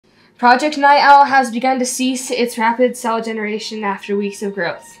Project Night Owl has begun to cease its rapid cell generation after weeks of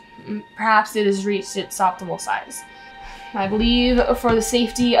growth. Perhaps it has reached its optimal size. I believe for the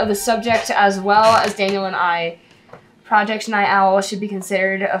safety of the subject as well as Daniel and I, Project Night Owl should be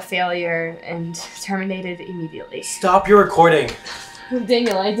considered a failure and terminated immediately. Stop your recording.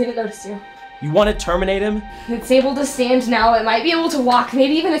 Daniel, I didn't notice you. You want to terminate him? It's able to stand now. It might be able to walk,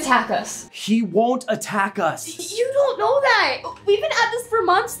 maybe even attack us. He won't attack us. You don't know that. We've been at this for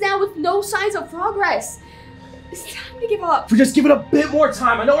months now with no signs of progress. It's time to give up. We're just giving it a bit more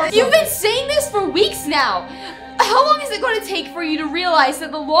time. I know our You've been saying this for weeks now. How long is it going to take for you to realize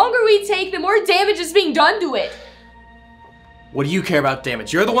that the longer we take, the more damage is being done to it? What do you care about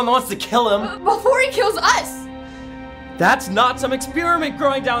damage? You're the one that wants to kill him. Before he kills us. That's not some experiment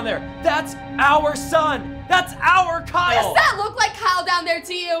growing down there. That's our son. That's our Kyle. Does that look like Kyle down there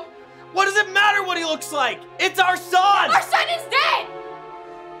to you? What does it matter what he looks like? It's our son. Our son is dead.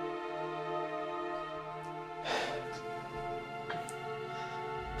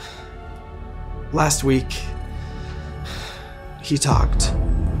 Last week, he talked.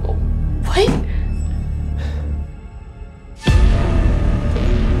 What?